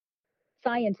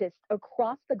Scientists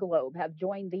across the globe have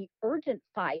joined the urgent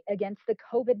fight against the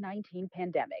COVID-19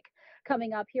 pandemic.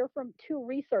 Coming up, here from two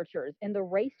researchers in the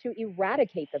race to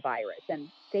eradicate the virus and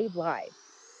save lives.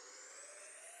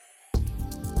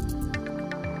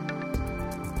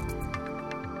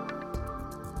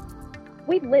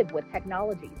 We live with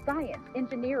technology, science,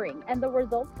 engineering, and the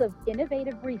results of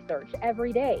innovative research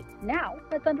every day. Now,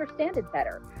 let's understand it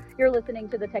better. You're listening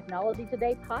to the Technology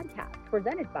Today podcast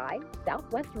presented by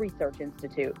Southwest Research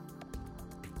Institute.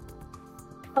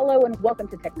 Hello and welcome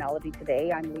to Technology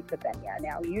Today. I'm Lisa Benya.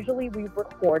 Now, usually we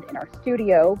record in our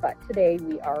studio, but today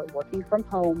we are working from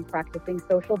home, practicing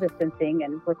social distancing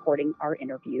and recording our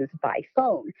interviews by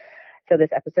phone. So this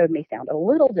episode may sound a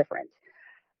little different.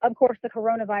 Of course, the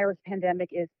coronavirus pandemic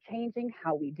is changing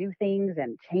how we do things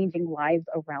and changing lives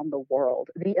around the world.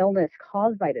 The illness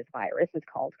caused by this virus is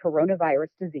called coronavirus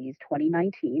disease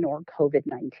 2019 or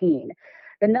COVID-19.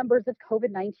 The numbers of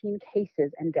COVID-19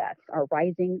 cases and deaths are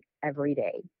rising every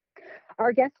day.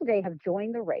 Our guests today have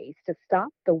joined the race to stop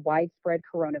the widespread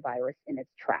coronavirus in its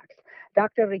tracks.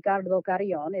 Dr. Ricardo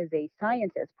Carrion is a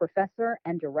scientist, professor,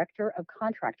 and director of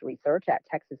contract research at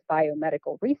Texas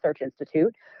Biomedical Research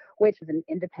Institute, which is an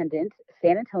independent,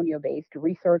 San Antonio-based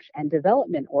research and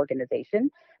development organization.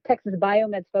 Texas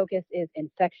Biomed's focus is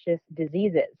infectious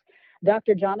diseases.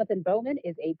 Dr. Jonathan Bowman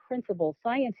is a principal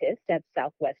scientist at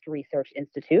Southwest Research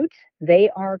Institute. They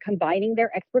are combining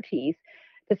their expertise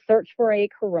to search for a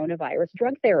coronavirus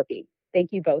drug therapy.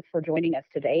 Thank you both for joining us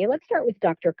today. Let's start with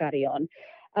Dr. Carrion.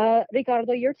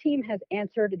 Ricardo, your team has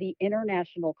answered the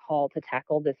international call to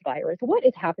tackle this virus. What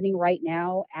is happening right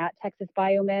now at Texas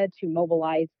Biomed to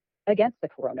mobilize against the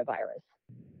coronavirus?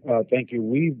 Thank you.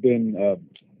 We've been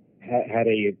had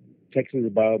a Texas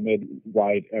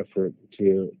Biomed-wide effort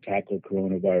to tackle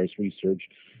coronavirus research.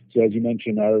 So as you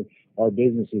mentioned, our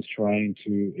business is trying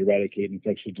to eradicate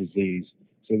infectious disease.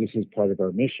 So this is part of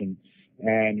our mission.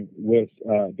 And with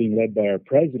being led by our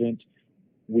president,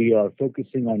 we are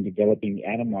focusing on developing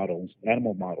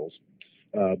animal models,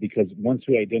 because once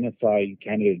we identify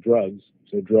candidate drugs,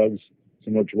 so drugs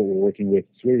similar to what we're working with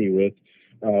Swiri with,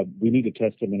 we need to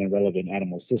test them in a relevant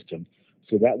animal system.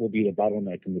 So that will be the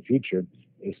bottleneck in the future,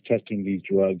 is testing these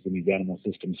drugs in these animal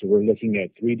systems. So we're looking at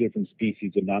 3 different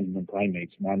species of non-human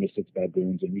primates, marmosets,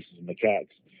 baboons, and rhesus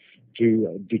macaques,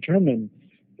 to determine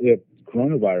if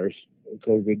coronavirus,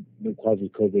 that causes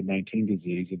COVID-19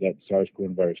 disease, that SARS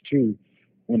coronavirus 2,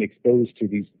 when exposed to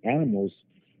these animals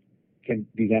can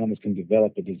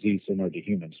develop a disease similar to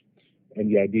humans. And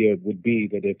the idea would be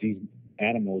that if these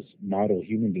animals model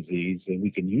human disease, then we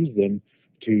can use them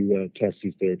to test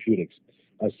these therapeutics.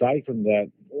 Aside from that,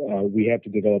 we have to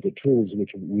develop the tools,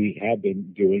 which we have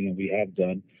been doing and we have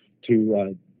done,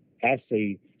 to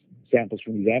assay samples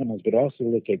from these animals, but also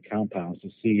look at compounds to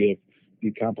see if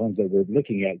the compounds that we're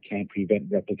looking at can prevent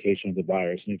replication of the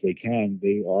virus. And if they can,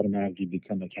 they automatically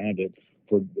become a candidate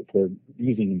for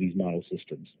using in these model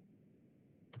systems.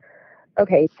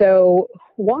 Okay, so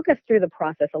walk us through the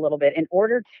process a little bit. In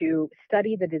order to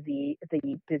study the disease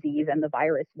and the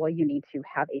virus, well, you need to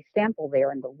have a sample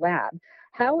there in the lab.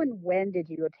 How and when did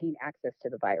you obtain access to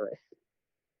the virus?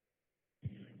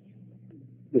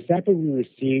 The sample we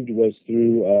received was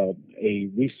through a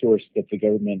resource that the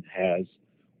government has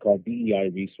called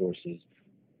BEI Resources.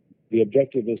 The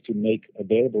objective is to make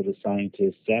available to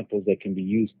scientists samples that can be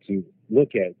used to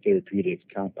look at therapeutics,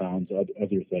 compounds,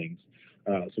 other things.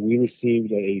 So we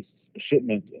received a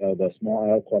shipment of a small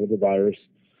aliquot of the virus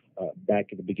back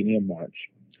at the beginning of March.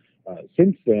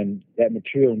 Since then, that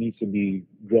material needs to be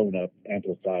grown up,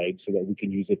 amplified, so that we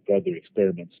can use it for other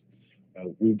experiments.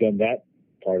 We've done that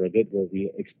part of it, where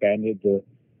we expanded the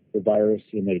virus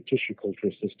in a tissue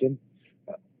culture system.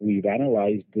 We've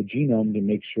analyzed the genome to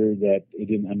make sure that it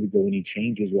didn't undergo any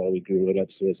changes while we grew it up,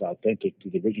 so it's authentic to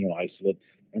the original isolate.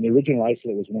 And the original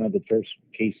isolate was one of the first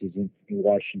cases in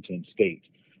Washington State.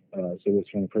 So it was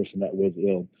from a person that was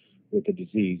ill with the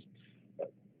disease.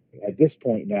 At this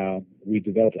point now, we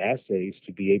developed assays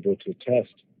to be able to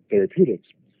test therapeutics.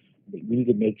 We need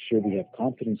to make sure we have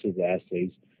confidence in the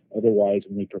assays. Otherwise,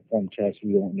 when we perform tests,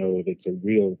 we won't know if it's a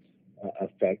real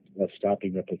effect of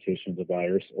stopping replication of the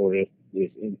virus or if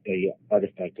it's an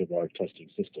artifact of our testing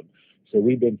system. So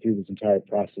we've been through this entire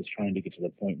process trying to get to the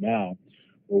point now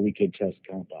where we can test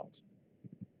compounds.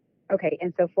 Okay,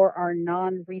 and so for our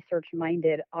non-research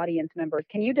minded audience members,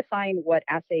 can you define what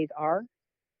assays are?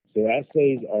 So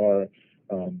assays are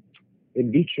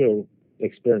in vitro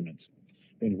experiments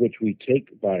in which we take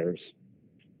virus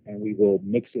and we will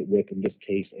mix it with, in this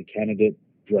case, a candidate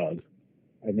drug,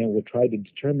 and then we'll try to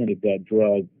determine if that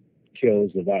drug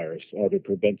kills the virus or if it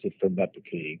prevents it from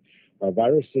replicating.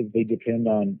 Viruses, they depend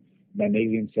on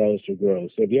mammalian cells to grow.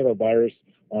 So if you have a virus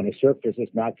on a surface,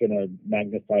 it's not going to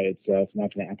magnify itself,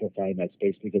 not going to amplify in that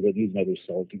space because it needs another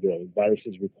cell to grow.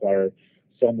 Viruses require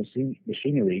cell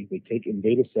machinery. They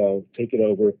invade a cell, take it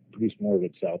over, produce more of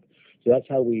itself. So that's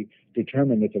how we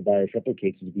determine if a virus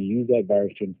replicates. Is we use that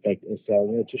virus to infect a cell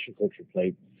in a tissue culture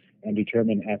plate and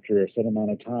determine after a set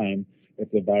amount of time if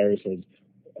the virus has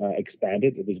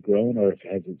expanded, if it's grown, or if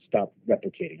it has stopped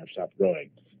replicating or stopped growing.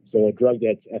 So a drug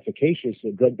that's efficacious,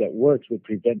 a drug that works, would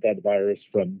prevent that virus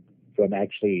from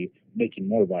actually making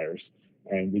more virus,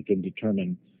 and we can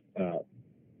determine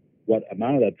what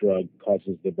amount of that drug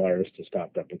causes the virus to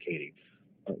stop replicating.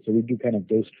 So we do kind of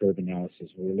dose curve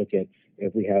analysis where we look at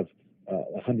if we have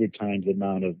 100 times the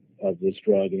amount of this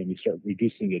drug and we start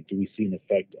reducing it, do we see an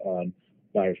effect on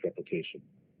virus replication?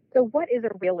 So what is a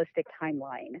realistic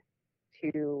timeline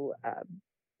to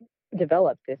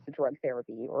develop this drug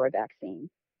therapy or a vaccine?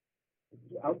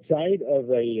 Outside of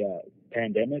a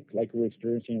pandemic like we're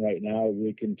experiencing right now,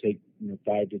 it can take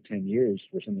 5 to 10 years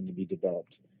for something to be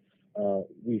developed.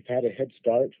 We've had a head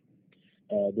start.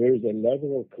 There is a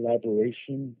level of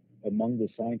collaboration among the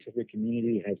scientific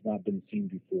community has not been seen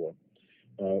before.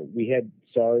 We had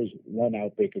SARS-1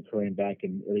 outbreak occurring back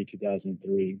in early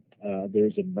 2003.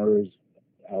 There's a MERS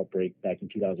outbreak back in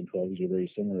 2012. These are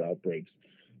very similar outbreaks.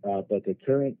 But the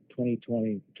current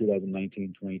 2020,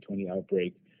 2019, 2020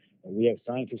 outbreak, we have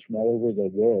scientists from all over the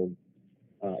world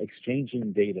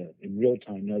exchanging data in real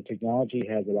time. Technology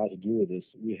has a lot to do with this.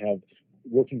 We have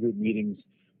working group meetings.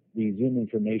 We Zoom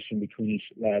information between each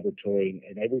laboratory,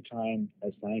 and every time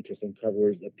a scientist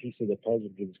uncovers a piece of the puzzle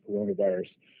to this coronavirus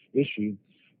issue,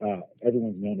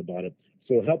 everyone's known about it.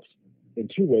 So it helps in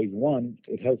two ways. One,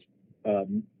 it helps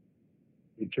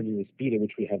in terms of the speed at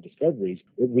which we have discoveries.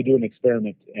 We do an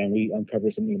experiment and we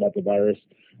uncover something about the virus.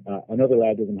 Another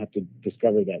lab doesn't have to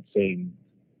discover that same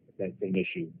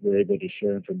issue. We're able to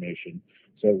share information,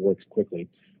 so it works quickly.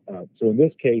 So in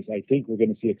this case, I think we're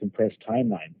going to see a compressed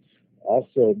timeline.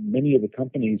 Also, many of the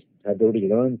companies have already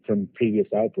learned from previous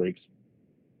outbreaks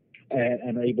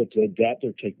and are able to adapt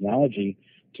their technology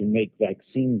to make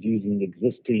vaccines using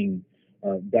existing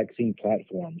vaccine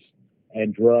platforms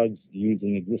and drugs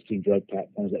using existing drug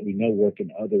platforms that we know work in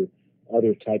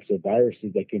other types of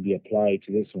viruses that can be applied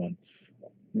to this one.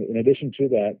 In addition to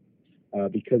that,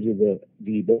 because of the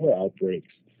Ebola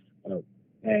outbreaks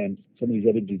and some of these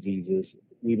other diseases,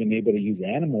 we've been able to use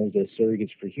animals as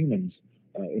surrogates for humans.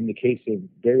 In the case of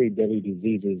very deadly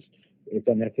diseases, it's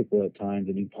unethical at times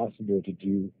and impossible to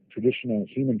do traditional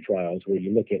human trials where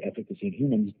you look at efficacy in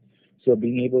humans. So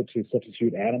being able to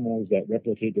substitute animals that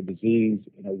replicate the disease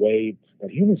in a way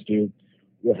that humans do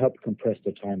will help compress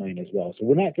the timeline as well. So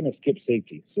we're not going to skip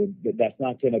safety. So that's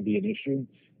not going to be an issue.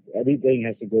 Everything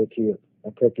has to go through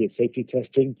appropriate safety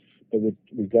testing, but with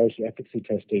regards to efficacy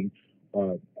testing,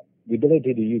 the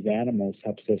ability to use animals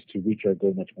helps us to reach our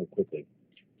goal much more quickly.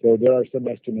 So there are some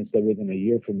estimates that within a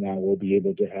year from now, we'll be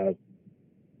able to have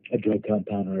a drug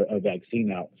compound or a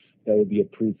vaccine out that will be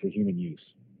approved for human use.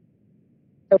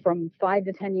 So from 5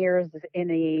 to 10 years in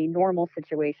a normal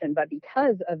situation, but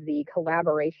because of the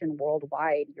collaboration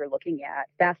worldwide, you're looking at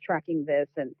fast tracking this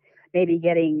and maybe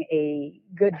getting a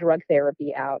good drug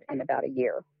therapy out in about a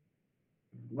year.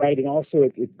 Right, and also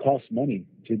it costs money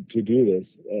to do this.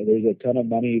 There's a ton of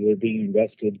money that are being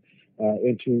invested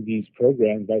into these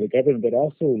programs by the government, but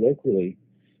also locally.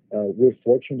 We're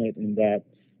fortunate in that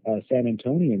San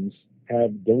Antonians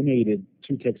have donated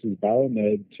to Texas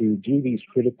Biomed to do these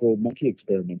critical monkey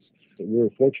experiments. So we're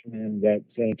fortunate in that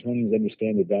San Antonians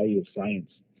understand the value of science,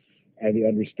 and they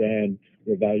understand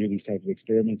the value of these types of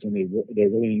experiments, and they're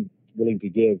willing to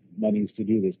give monies to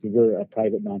do this. We're a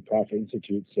private nonprofit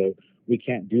institute, so we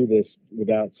can't do this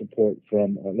without support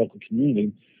from our local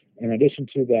community. In addition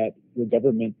to that, the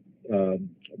government,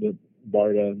 the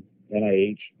BARDA,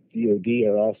 NIH, DOD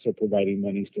are also providing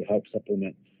monies to help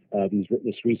supplement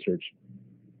this research.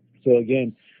 So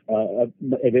again,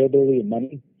 availability of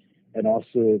money and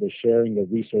also the sharing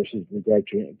of resources with regard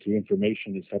to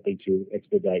information is helping to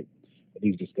expedite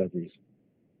these discoveries.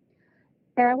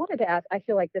 Sarah, I wanted to ask, I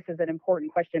feel like this is an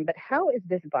important question, but how is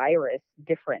this virus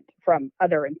different from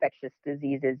other infectious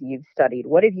diseases you've studied?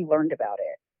 What have you learned about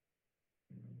it?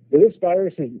 Well, this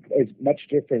virus is much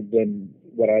different than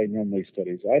what I normally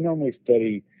study. So I normally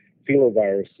study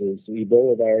filoviruses,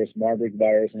 Ebola virus, Marburg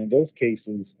virus, and in those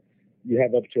cases, you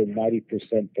have up to a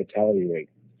 90% fatality rate.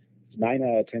 9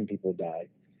 out of 10 people die.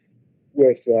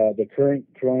 With the current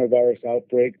coronavirus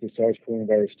outbreak, the SARS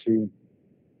coronavirus 2,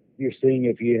 you're seeing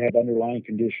if you have underlying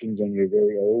conditions and you're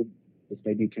very old, it's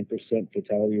maybe 10%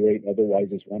 fatality rate, otherwise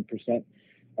it's 1%.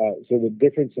 So the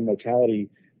difference in mortality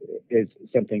is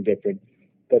something different.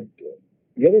 but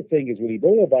the other thing is with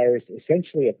Ebola virus,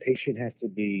 essentially a patient has to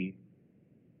be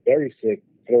very sick,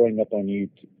 throwing up on you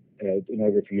in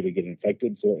order for you to get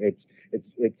infected. So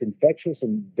it's infectious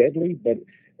and deadly, but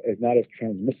it's not as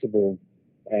transmissible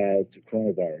as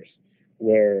coronavirus,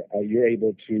 where you're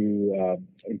able to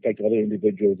infect other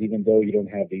individuals even though you don't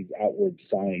have these outward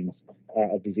signs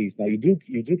of disease. Now you do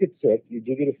get sick, you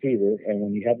do get a fever, and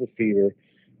when you have a fever,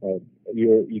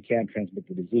 you can transmit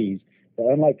the disease. But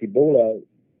unlike Ebola,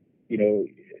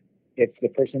 if the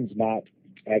person's not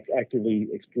actively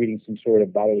excreting some sort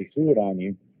of bodily fluid on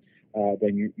you,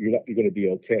 then you're going to be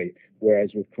okay.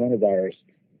 Whereas with coronavirus,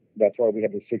 that's why we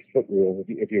have the 6-foot rule.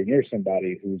 If you're near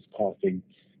somebody who's coughing,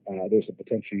 there's a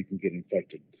potential you can get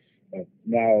infected.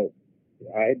 Now,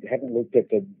 I haven't looked at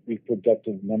the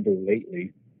reproductive number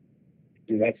lately.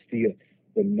 That's the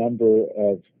number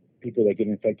of people that get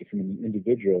infected from an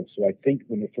individual. So I think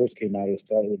when it first came out, it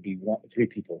thought it would be 3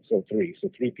 people. So 3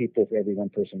 people for every 1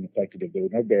 person infected. If there were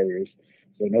no barriers,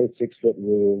 so no 6-foot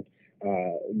rule,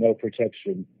 no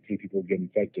protection, 3 people get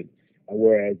infected.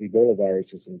 Whereas Ebola virus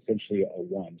is essentially a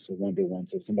 1, so 1 to 1.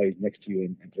 So if somebody's next to you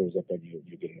and throws up on you,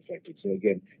 you get infected. So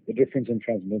again, the difference in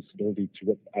transmissibility to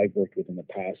what I've worked with in the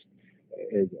past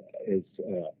is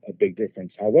a big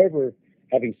difference. However,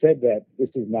 having said that, this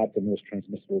is not the most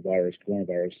transmissible virus,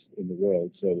 coronavirus, in the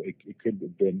world, so it could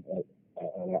have been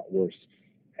a lot worse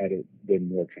had it been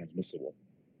more transmissible.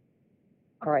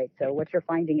 All right, so what you're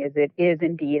finding is it is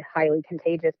indeed highly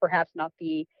contagious, perhaps not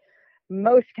the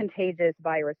most contagious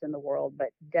virus in the world, but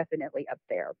definitely up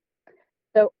there.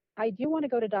 So I do want to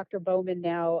go to Dr. Bowman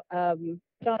now.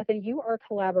 Jonathan, you are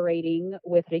collaborating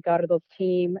with Ricardo's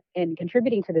team and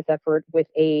contributing to this effort with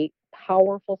a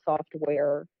powerful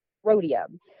software,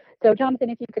 Rhodium. So Jonathan,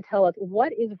 if you could tell us,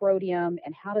 what is Rhodium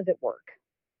and how does it work?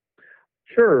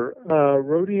 Sure.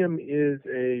 Rhodium is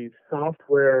a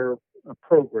software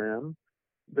program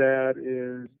that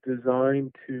is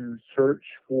designed to search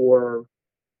for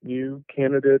new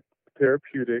candidate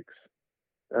therapeutics,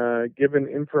 given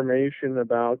information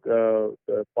about the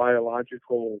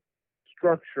biological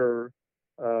structure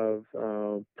of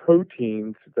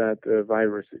proteins that the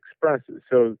virus expresses.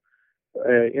 So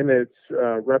in its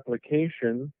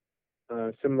replication,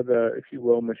 some of the, if you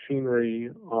will,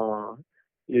 machinery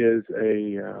is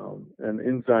an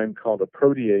enzyme called a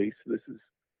protease. This is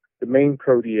the main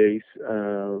protease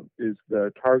is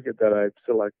the target that I've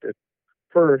selected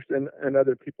first, and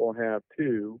other people have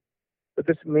too. But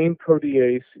this main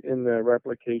protease in the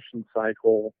replication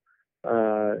cycle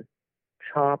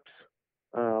chops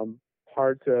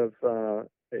parts of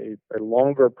a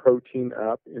longer protein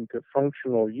up into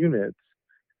functional units,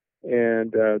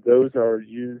 and those are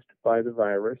used by the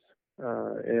virus.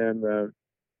 And the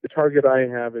target I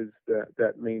have is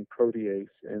that main protease,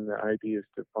 and the idea is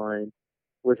to find,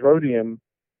 with Rhodium,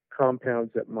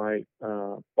 compounds that might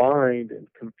bind and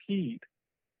compete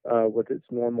with its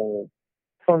normal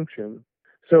function.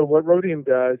 So what Rhodium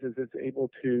does is it's able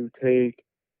to take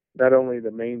not only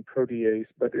the main protease,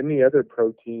 but any other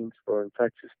proteins for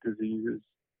infectious diseases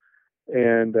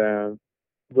and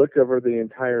look over the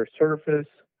entire surface,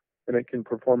 and it can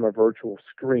perform a virtual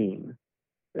screen.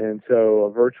 And so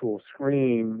a virtual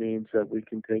screen means that we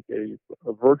can take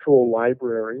a virtual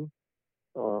library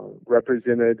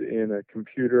represented in a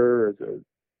computer as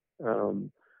a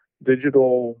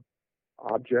digital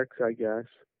objects, I guess,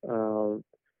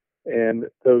 and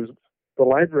the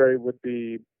library would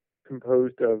be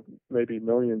composed of maybe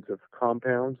millions of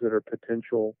compounds that are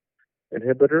potential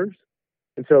inhibitors.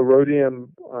 And so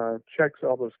Rhodium checks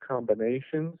all those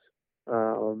combinations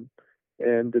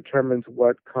and determines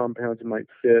what compounds might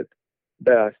fit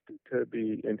best to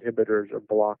be inhibitors or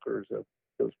blockers of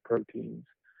those proteins.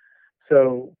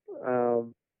 So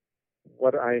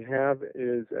what I have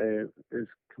is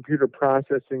computer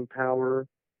processing power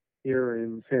here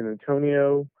in San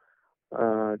Antonio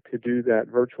to do that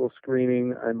virtual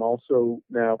screening. I'm also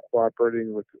now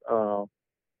cooperating with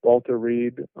Walter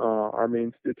Reed, Army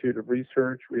Institute of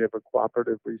Research. We have a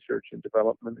cooperative research and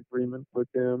development agreement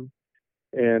with them,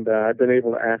 and I've been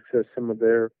able to access some of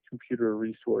their computer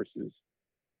resources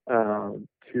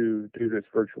to do this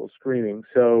virtual screening.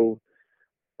 So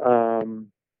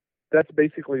that's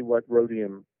basically what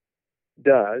Rhodium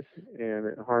does, and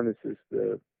it harnesses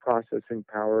the processing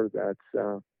power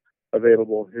that's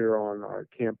available here on our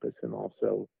campus and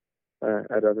also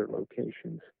at other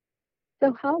locations.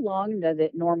 So how long does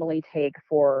it normally take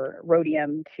for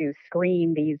Rhodium to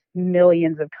screen these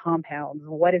millions of compounds?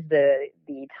 What is the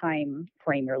time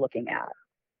frame you're looking at?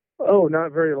 Oh,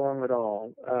 not very long at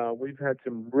all. We've had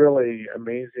some really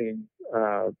amazing,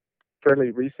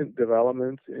 fairly recent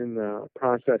developments in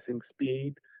processing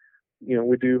speed.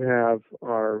 we do have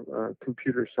our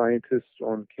computer scientists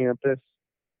on campus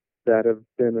that have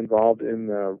been involved in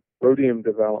the rhodium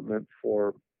development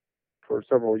for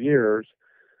several years.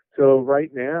 So right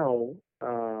now,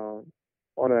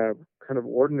 on a kind of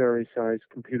ordinary sized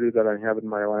computer that I have in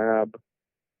my lab,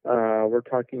 we're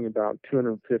talking about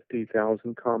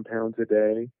 250,000 compounds a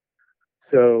day.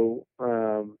 So,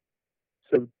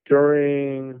 so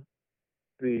during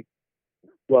the,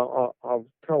 well, I'll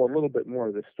tell a little bit more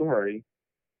of the story.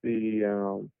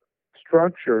 The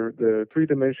structure, the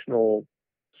three-dimensional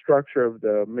structure of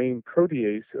the main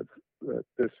protease of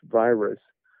this virus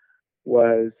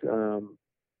was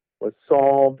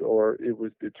solved, or it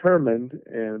was determined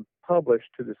and published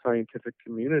to the scientific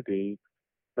community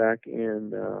back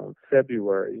in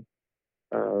February,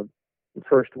 the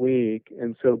first week.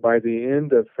 And so by the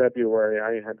end of February,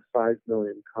 I had 5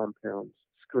 million compounds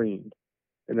screened,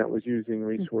 and that was using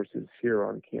resources here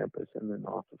on campus and then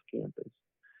off of campus.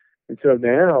 And so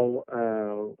now,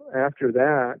 after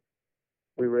that,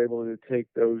 we were able to take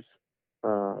those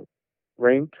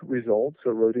ranked results.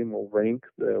 So Rhodium will rank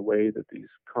the way that these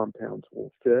compounds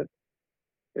will fit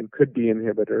and could be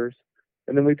inhibitors.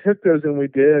 And then we took those and we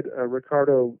did,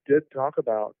 Ricardo did talk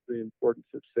about the importance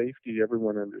of safety.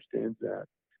 Everyone understands that.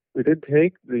 We did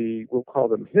take we'll call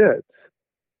them hits,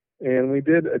 and we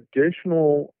did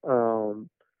additional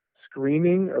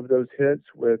screening of those hits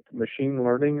with machine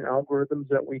learning algorithms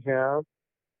that we have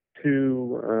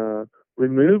to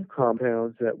remove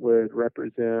compounds that would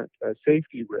represent a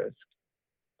safety risk.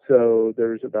 So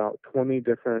there's about 20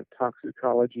 different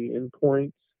toxicology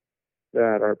endpoints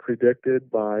that are predicted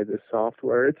by the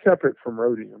software. It's separate from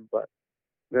Rhodium, but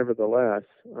nevertheless,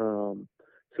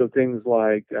 so things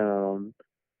like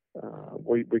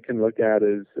we can look at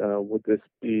is would this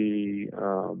be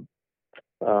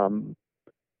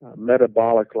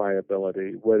metabolic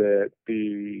liability? Would it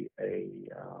be a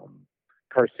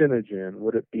carcinogen?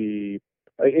 Would it be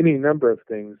any number of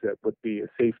things that would be a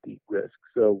safety risk?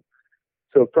 So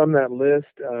from that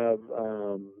list of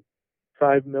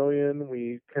 5 million,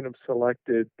 we kind of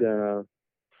selected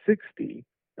 60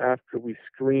 after we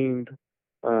screened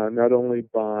not only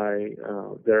by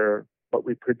what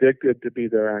we predicted to be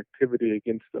their activity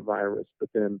against the virus, but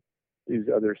then these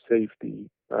other safety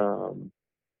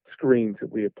screens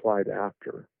that we applied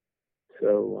after.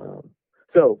 So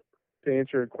to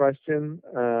answer your question,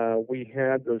 we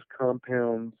had those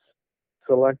compounds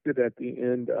selected at the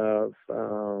end of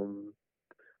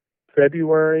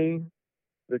February.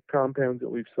 The compounds that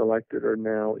we've selected are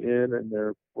now in, and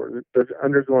they're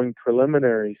undergoing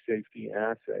preliminary safety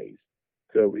assays.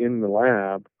 So in the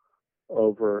lab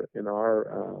over in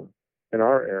our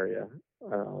area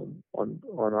on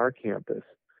our campus,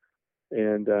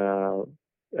 and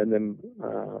then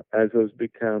as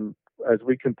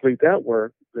we complete that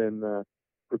work, then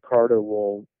Ricardo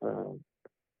will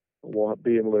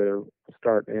be able to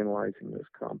start analyzing those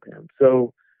compounds.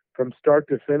 So from start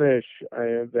to finish,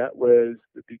 that was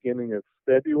the beginning of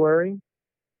February.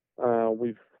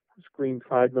 We've screened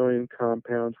 5 million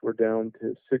compounds. We're down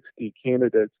to 60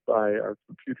 candidates by our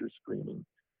computer screening.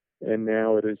 And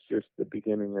now it is just the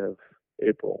beginning of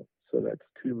April. So that's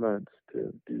 2 months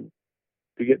to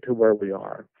get to where we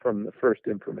are from the first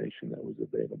information that was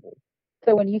available.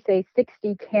 So when you say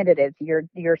 60 candidates,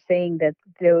 you're saying that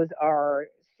those are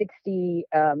 60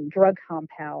 drug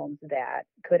compounds that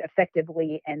could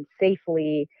effectively and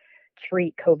safely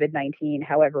treat COVID-19.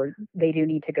 However, they do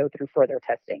need to go through further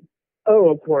testing. Oh,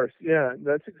 of course. Yeah,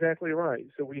 that's exactly right.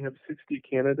 So we have 60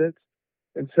 candidates.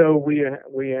 And so we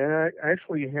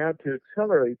actually had to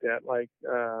accelerate that, like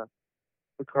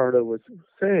Ricardo was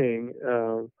saying.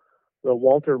 The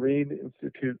Walter Reed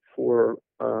Institute for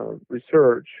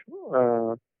Research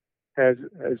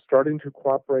is starting to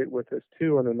cooperate with us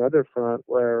too on another front,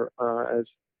 where as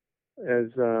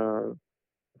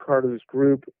Ricardo's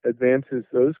group advances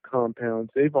those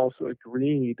compounds, they've also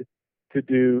agreed to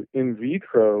do in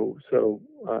vitro, so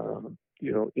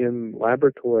in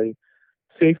laboratory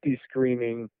safety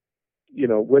screening,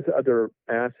 with other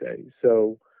assays.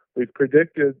 So we've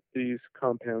predicted these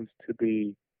compounds to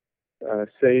be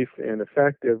safe and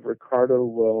effective.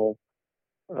 Ricardo's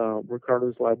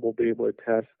lab will be able to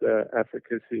test the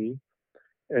efficacy,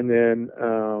 and then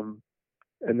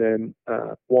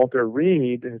Walter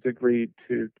Reed has agreed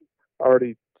to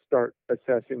already start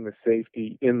assessing the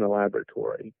safety in the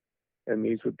laboratory, and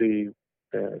these would be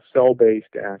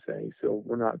cell-based assays. So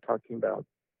we're not talking about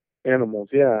animals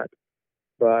yet,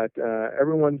 but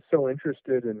everyone's so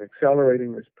interested in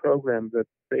accelerating this program that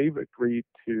they've agreed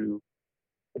to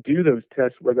do those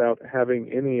tests without having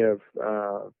any of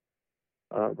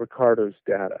Ricardo's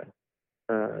data.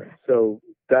 So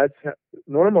that's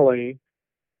normally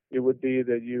it would be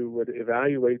that you would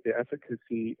evaluate the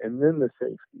efficacy and then the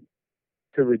safety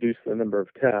to reduce the number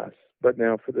of tests. But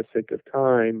now, for the sake of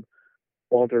time,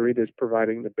 Walter Reed is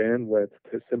providing the bandwidth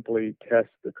to simply test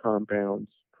the compounds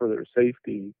for their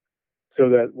safety so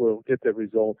that we'll get the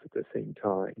results at the same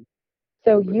time.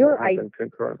 So you're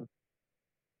concurrently.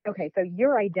 Okay, so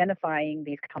you're identifying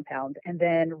these compounds and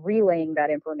then relaying that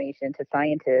information to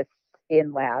scientists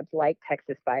in labs like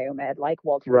Texas Biomed, like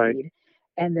Walter Reed,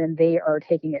 and then they are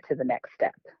taking it to the next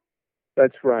step.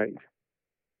 That's right.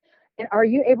 And are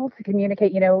you able to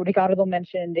communicate? Ricardo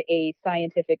mentioned a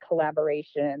scientific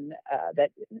collaboration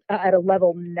that at a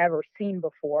level never seen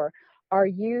before. Are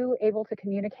you able to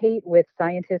communicate with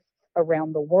scientists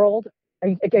around the world? Are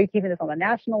you keeping this on the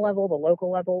national level, the local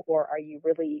level, or are you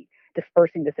really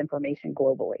dispersing this information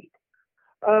globally?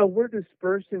 We're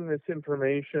dispersing this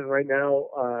information right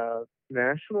now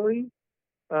nationally,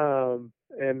 and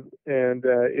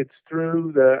it's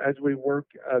through as we work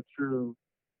through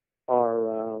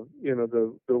our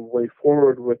the way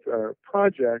forward with our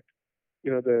project.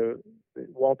 The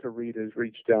Walter Reed has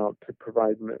reached out to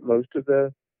provide most of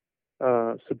the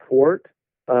support.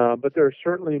 But there are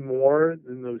certainly more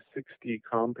than those 60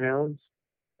 compounds.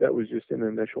 That was just an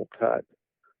initial cut.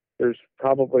 There's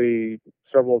probably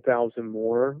several thousand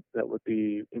more that would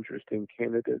be interesting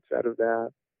candidates out of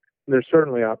that. And there's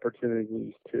certainly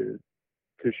opportunities to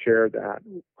share that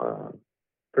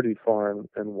pretty far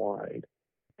and wide.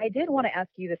 I did want to ask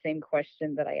you the same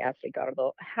question that I asked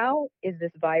Ricardo. How is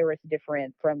this virus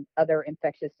different from other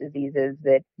infectious diseases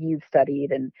that you've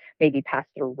studied and maybe passed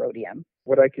through Rhodium?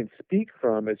 What I can speak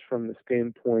from is from the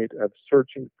standpoint of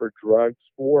searching for drugs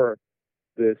for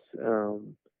this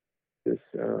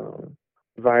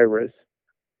virus.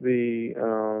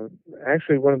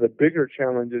 Actually one of the bigger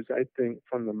challenges, I think,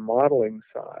 from the modeling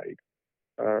side,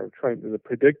 trying to the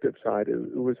predictive side,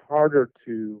 it was harder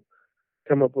to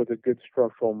come up with a good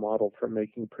structural model for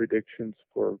making predictions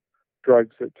for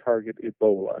drugs that target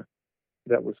Ebola.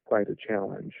 That was quite a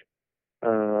challenge.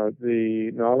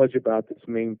 The knowledge about this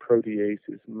main protease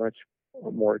is much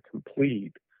more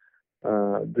complete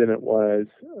than it was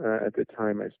at the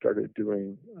time I started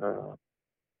doing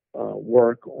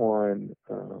work on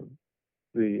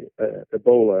the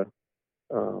Ebola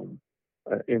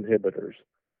inhibitors,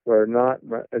 where not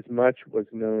as much was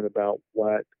known about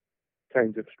what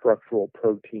kinds of structural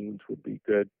proteins would be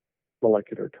good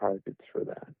molecular targets for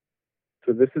that.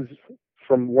 So this is,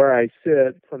 from where I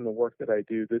sit, from the work that I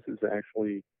do, this is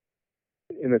actually,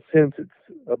 in a sense, it's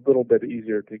a little bit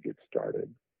easier to get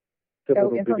started. It's a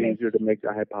little bit easier to make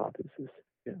the hypothesis.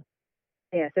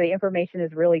 Yeah, so the information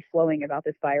is really flowing about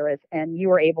this virus, and you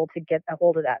were able to get a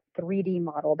hold of that 3D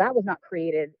model. That was not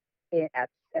created at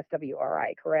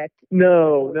SWRI, correct?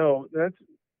 No. That's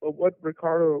what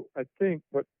Ricardo, I think,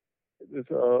 what this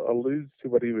alludes to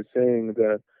what he was saying,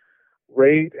 the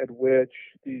rate at which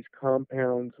these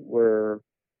compounds were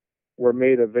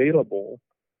made available.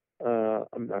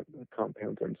 I'm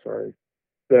sorry.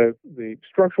 The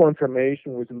structural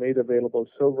information was made available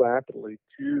so rapidly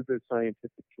to the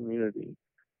scientific community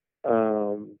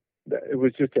that it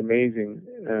was just amazing.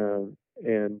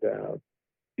 The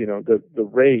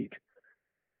rate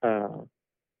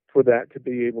for that to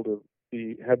be able to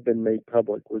have been made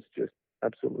public was just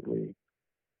absolutely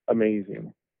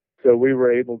amazing. So we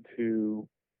were able to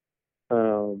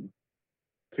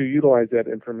utilize that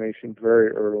information very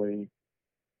early,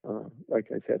 like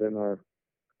I said, in our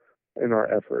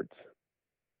efforts.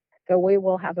 So we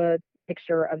will have a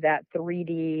picture of that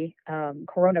 3D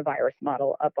coronavirus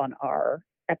model up on our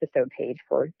episode page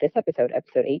for this episode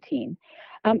 18.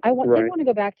 I did want to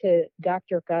go back to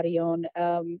Dr. Carrion.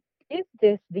 Is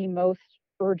this the most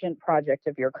urgent project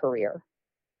of your career?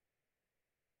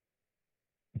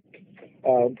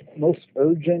 Most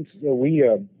urgent, we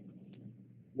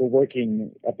were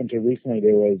working up until recently.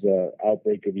 There was an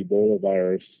outbreak of Ebola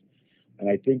virus, and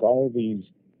I think all of these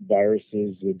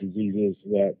viruses, the diseases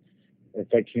that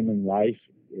affect human life,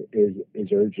 is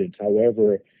urgent.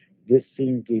 However, this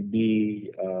seems to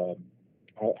be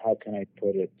how can I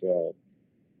put it?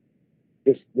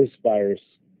 This virus,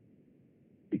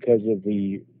 because of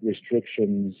the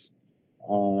restrictions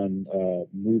on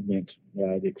movement,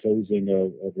 the closing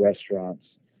of restaurants,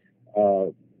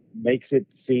 makes it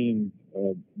seem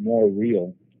more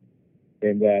real.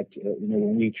 In that,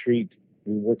 when we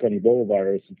work on Ebola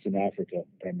virus, it's in Africa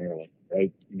primarily,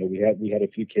 right? We had a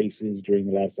few cases during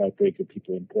the last outbreak of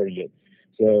people importing it.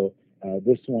 So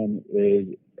this one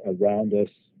is around us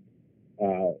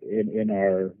in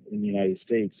the United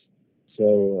States.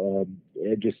 So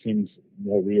it just seems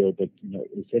more real. But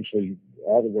essentially,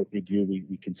 all the work we do,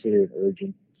 we consider it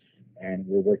urgent, and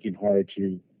we're working hard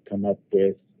to come up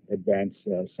with advanced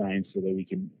science so that we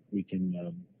can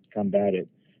combat it.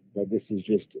 But this is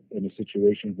just in a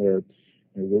situation where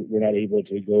we're not able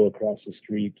to go across the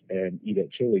street and eat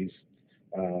at Chili's.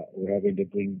 We're having to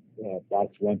bring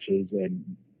boxed lunches, and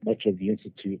much of the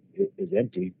institute is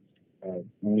empty.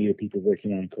 Only the people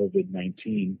working on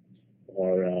COVID-19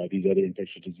 or these other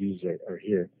infectious diseases are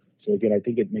here. So again, I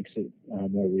think it makes it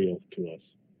more real to us.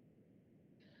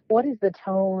 What is the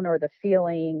tone or the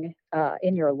feeling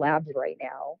in your labs right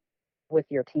now with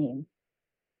your team?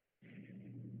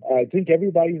 I think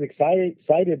everybody's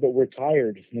excited, but we're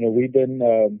tired. We've been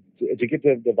to get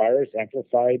the virus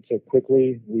amplified so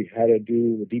quickly. We've had to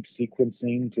do deep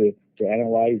sequencing to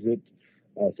analyze it.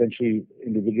 Essentially,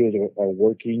 individuals are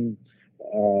working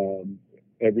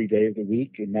every day of the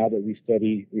week, and now that we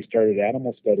started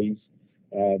animal studies.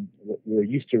 We're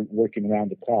used to working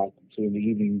around the clock, so in the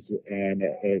evenings and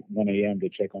at 1 a.m. to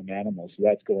check on animals. So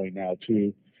that's going now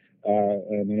too.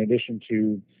 And in addition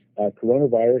to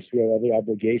coronavirus, we have other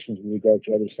obligations with regard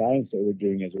to other science that we're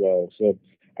doing as well. So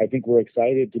I think we're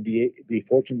excited to be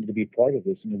fortunate to be part of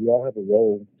this. We all have a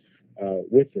role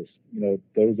with this.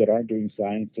 Those that aren't doing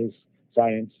science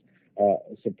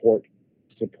support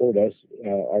us,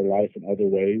 our life in other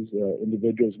ways.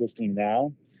 Individuals listening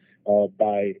now,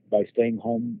 by staying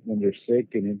home when they're sick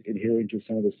and adhering to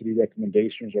some of the city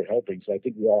recommendations are helping. So I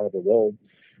think we all have a role.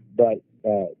 But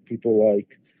people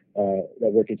like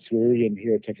that work at SWRI and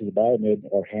here at Texas Biomed,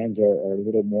 our hands are a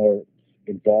little more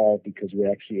involved because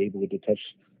we're actually able to touch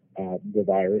the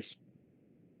virus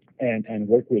and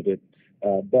work with it.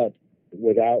 But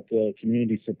without the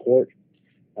community support,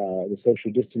 the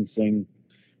social distancing,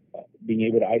 being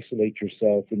able to isolate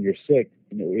yourself when you're sick,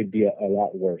 it'd be a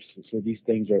lot worse. So these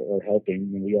things are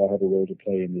helping, and we all have a role to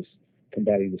play in this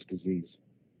combating this disease.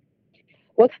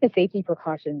 What kind of safety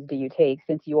precautions do you take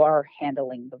since you are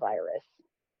handling the virus?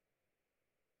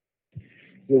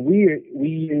 So we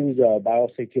use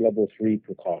biosafety level 3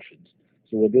 precautions.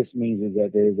 So what this means is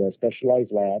that there's a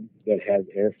specialized lab that has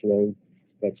airflow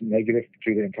that's negative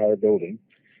to the entire building.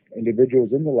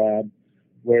 Individuals in the lab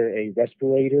wear a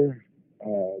respirator,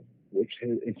 which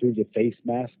includes a face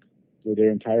mask, so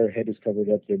their entire head is covered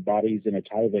up. Their body's in a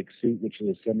Tyvek suit, which is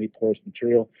a semi-porous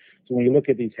material. So when you look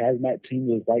at these hazmat teams,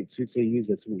 those white suits they use,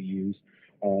 that's what we use.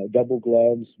 Double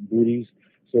gloves, booties.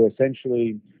 So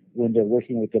essentially, when they're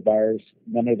working with the virus,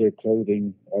 none of their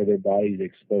clothing or their body is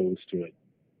exposed to it.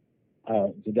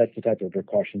 So that's the type of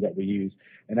precautions that we use.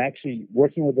 And actually,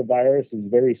 working with the virus is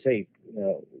very safe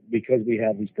because we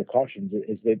have these precautions.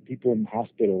 Is that people in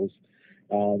hospitals,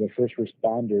 the first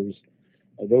responders,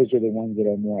 those are the ones that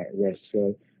are more at risk.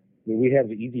 So we have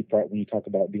the easy part when you talk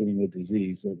about dealing with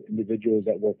disease. So individuals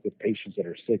that work with patients that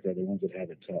are sick are the ones that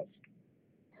have it tough.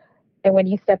 And when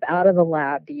you step out of the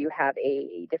lab, do you have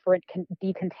a different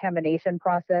decontamination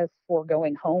process for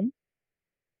going home?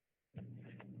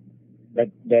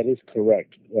 That is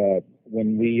correct.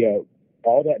 When we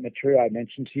all that material I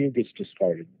mentioned to you gets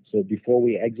discarded. So before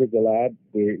we exit the lab,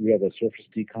 we have a surface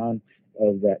decon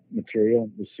of that material,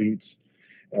 the suits,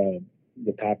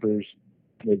 the PAPRs,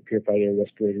 the purified air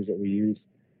respirators that we use,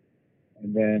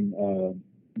 and then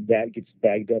that gets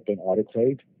bagged up and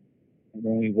autoclaved. And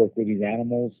when we work with these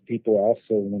animals, people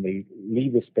also, when they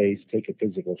leave the space, take a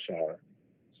physical shower.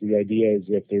 So the idea is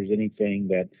if there's anything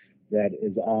that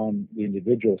is on the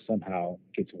individual somehow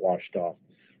gets washed off.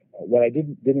 What I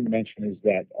didn't mention is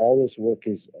that all this work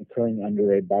is occurring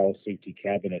under a biosafety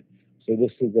cabinet. So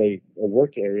this is a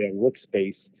work area,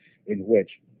 workspace in which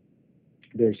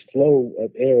there's flow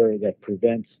of air that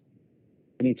prevents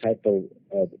any type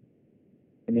of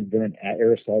inadvertent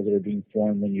aerosols that are being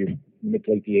formed when you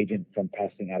manipulate the agent from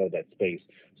passing out of that space.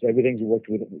 So everything's worked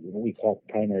with what we call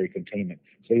primary containment.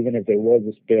 So even if there was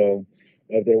a spill,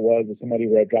 if somebody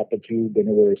were to drop a tube and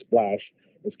there were a splash,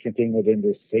 it's contained within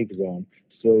this safe zone.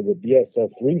 So the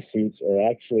BSL-3 suits are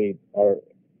actually our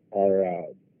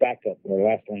backup, our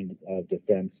last line of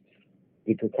defense.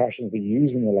 The precautions we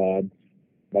use in the lab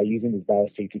by using this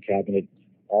biosafety cabinet.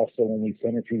 Also, when we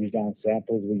centrifuge down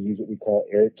samples, we use what we call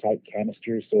airtight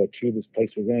canisters. So a tube is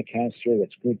placed within a canister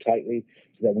that's screwed tightly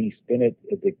so that when you spin it,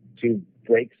 if the tube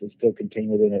breaks, it's still contained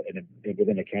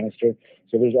within a canister.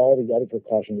 So there's all these other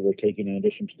precautions that we're taking in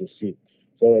addition to the suit.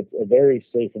 So it's a very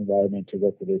safe environment to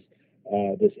work with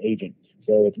this agent.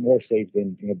 So it's more safe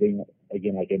than being,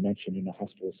 again, like I mentioned, in a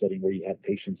hospital setting where you have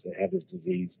patients that have this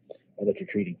disease that you're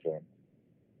treating for them.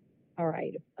 All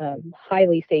right.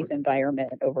 Highly safe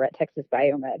environment over at Texas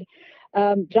Biomed.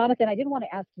 Jonathan, I did want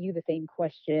to ask you the same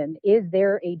question. Is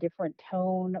there a different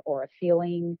tone or a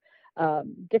feeling?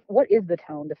 What is the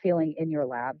tone, the feeling in your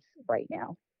labs right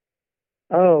now?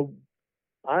 Oh,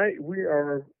 we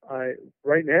are,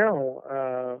 right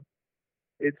now,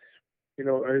 it's,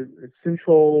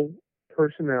 essential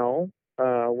personnel,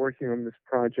 working on this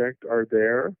project are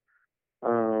there.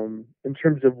 In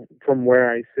terms of from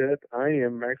where I sit, I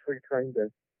am actually trying to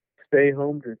stay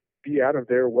home to be out of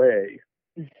their way.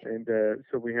 And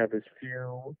so we have as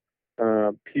few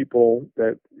people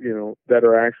that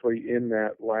are actually in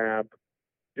that lab,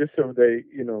 just so they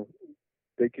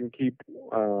can keep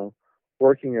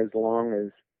working as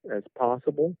long as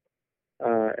possible.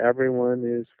 Everyone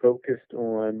is focused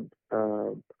on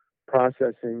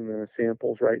processing the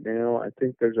samples right now. I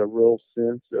think there's a real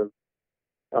sense of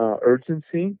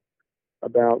urgency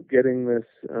about getting this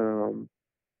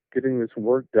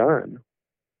work done.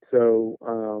 So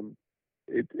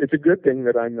it's a good thing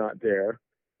that I'm not there.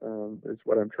 Is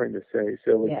what I'm trying to say.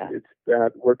 So it's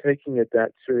that we're taking it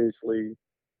that seriously.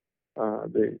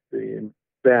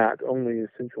 That only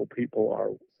essential people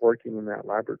are working in that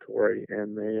laboratory,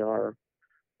 and they are,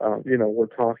 we're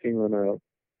talking on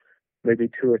maybe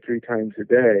 2 or 3 times a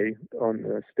day on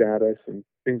the status and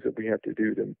things that we have to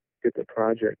do to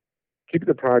keep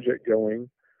the project going.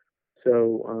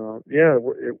 So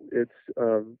it's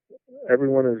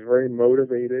everyone is very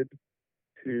motivated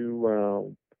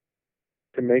to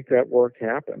make that work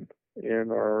happen,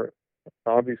 and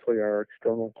obviously our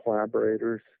external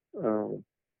collaborators,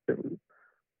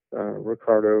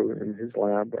 Ricardo and his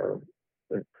lab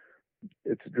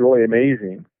it's really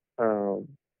amazing, and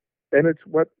it's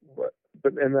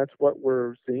and that's what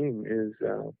we're seeing is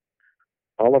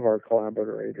all of our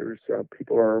collaborators,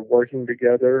 people are working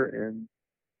together and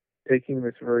taking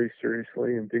this very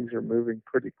seriously, and things are moving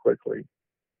pretty quickly.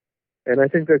 And I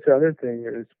think that's the other thing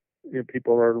is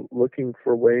people are looking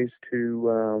for ways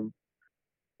to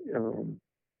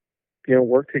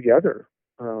work together.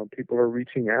 People are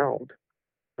reaching out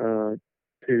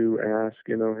to ask,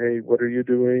 hey, what are you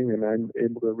doing? And I'm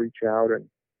able to reach out and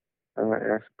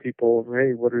ask people,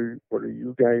 hey, what are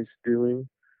you guys doing?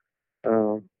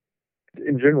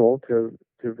 In general, to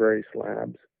various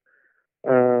labs.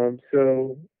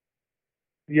 So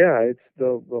yeah, it's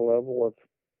the level of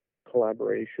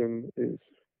collaboration is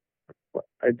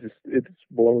it's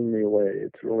blowing me away.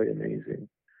 It's really amazing.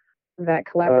 That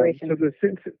collaboration. So the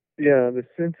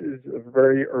sense is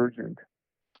very urgent.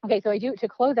 Okay, so to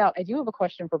close out, I do have a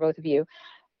question for both of you.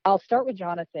 I'll start with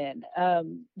Jonathan.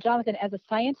 Jonathan, as a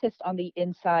scientist on the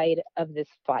inside of this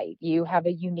fight, you have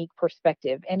a unique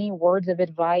perspective. Any words of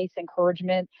advice,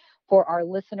 encouragement for our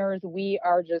listeners? We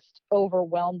are just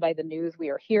overwhelmed by the news we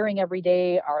are hearing every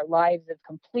day. Our lives have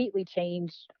completely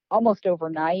changed almost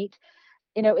overnight.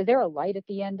 Is there a light at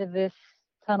the end of this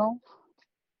tunnel?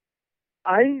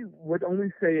 I would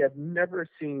only say I've never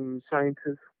seen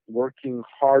scientists working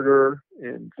harder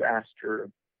and faster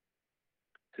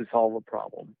to solve a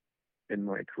problem in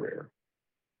my career.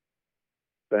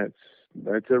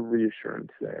 That's a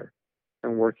reassurance there,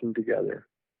 and working together.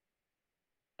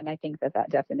 And I think that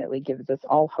definitely gives us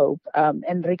all hope.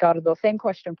 And Ricardo, same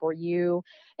question for you.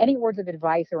 Any words of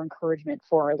advice or encouragement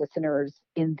for our listeners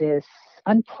in this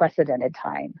unprecedented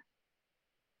time?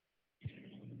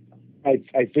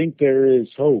 I think there is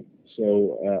hope.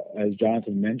 So as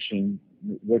Jonathan mentioned,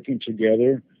 working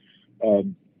together,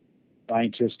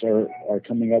 scientists are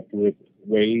coming up with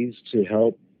ways to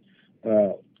help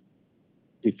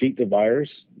defeat the virus,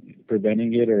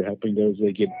 preventing it or helping those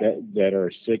that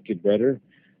are sick get better.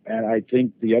 And I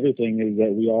think the other thing is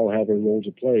that we all have a role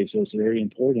to play. So it's very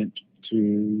important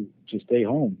to stay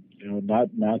home.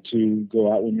 Not to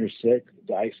go out when you're sick,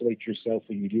 to isolate yourself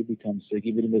when you do become sick,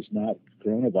 even if it's not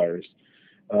coronavirus.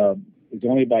 It's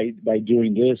only by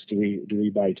doing this do we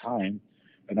buy time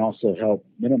and also help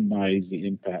minimize the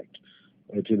impact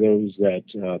to those that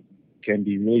can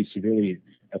be really severely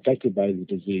affected by the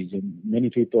disease. And many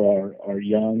people are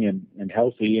young and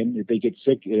healthy, and if they get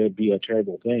sick, it'd be a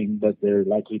terrible thing, but they're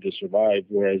likely to survive.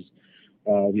 Whereas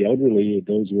the elderly,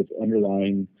 those with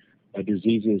underlying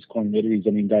diseases, comorbidities,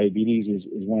 diabetes is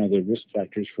one of the risk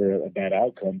factors for a bad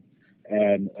outcome.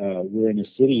 And we're in a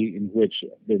city in which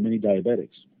there are many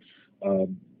diabetics.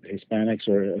 Hispanics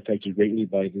are affected greatly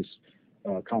by this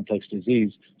complex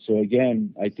disease. So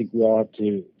again, I think we all have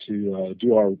to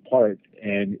do our part.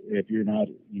 And if you're not,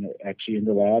 actually in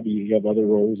the lab, you have other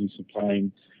roles in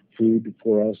supplying food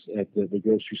for us at the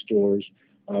grocery stores,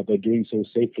 but doing so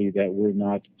safely that we're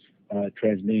not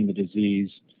transmitting the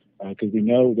disease. Because we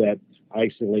know that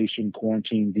isolation,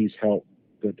 quarantine, these help.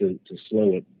 but to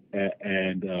slow it,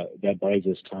 and that buys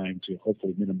us time to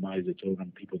hopefully minimize the toll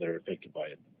on people that are affected by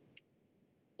it.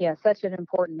 Yeah, such an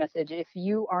important message. If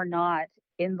you are not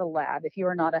in the lab, if you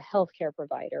are not a healthcare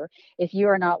provider, if you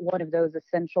are not one of those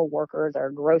essential workers or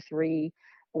grocery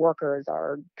workers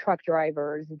or truck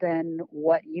drivers, then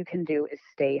what you can do is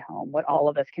stay home. What all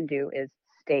of us can do is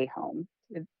stay home.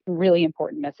 It's a really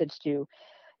important message to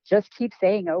just keep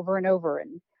saying over and over,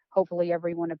 and hopefully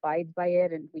everyone abides by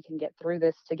it and we can get through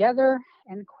this together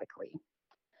and quickly.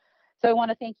 So I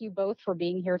want to thank you both for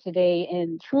being here today,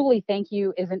 and truly thank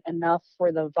you isn't enough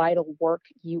for the vital work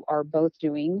you are both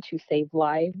doing to save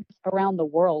lives around the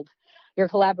world. Your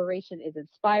collaboration is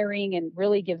inspiring and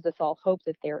really gives us all hope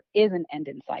that there is an end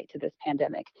in sight to this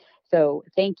pandemic. So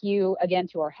thank you again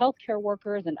to our healthcare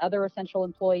workers and other essential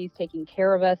employees taking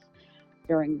care of us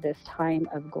during this time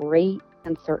of great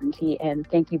uncertainty. And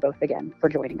thank you both again for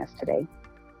joining us today.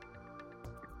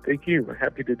 Thank you. We're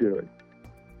happy to do it.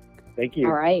 Thank you.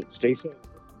 All right. Stay safe.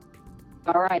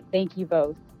 All right. Thank you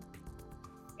both.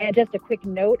 And just a quick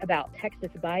note about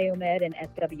Texas Biomed and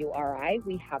SWRI.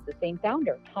 We have the same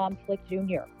founder, Tom Flick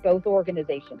Jr. Both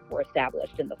organizations were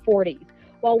established in the 40s.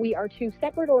 While we are two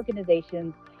separate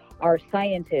organizations, our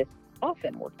scientists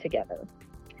often work together.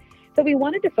 So we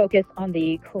wanted to focus on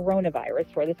the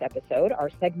coronavirus for this episode. Our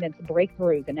segments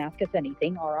Breakthroughs and Ask Us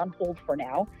Anything are on hold for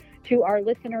now. To our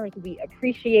listeners, we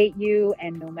appreciate you,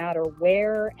 and no matter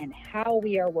where and how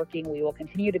we are working, we will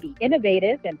continue to be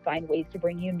innovative and find ways to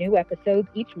bring you new episodes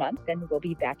each month, and we'll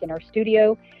be back in our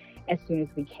studio as soon as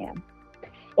we can.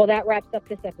 Well, that wraps up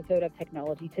this episode of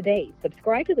Technology Today.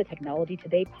 Subscribe to the Technology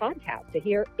Today podcast to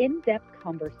hear in-depth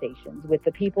conversations with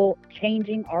the people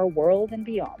changing our world and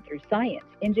beyond through science,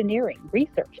 engineering,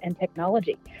 research, and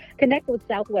technology. Connect with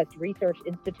Southwest Research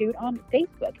Institute on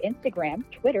Facebook, Instagram,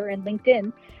 Twitter, and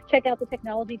LinkedIn. Check out the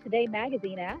Technology Today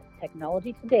magazine at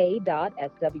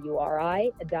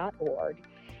technologytoday.swri.org.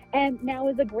 And now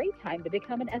is a great time to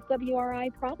become an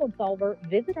SWRI problem solver.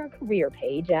 Visit our career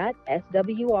page at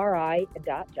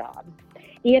swri.jobs.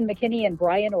 Ian McKinney and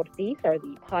Brian Ortiz are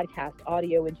the podcast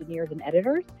audio engineers and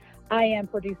editors. I am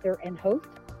producer and host,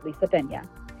 Lisa Pena.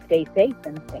 Stay safe,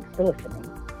 and thanks for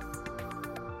listening.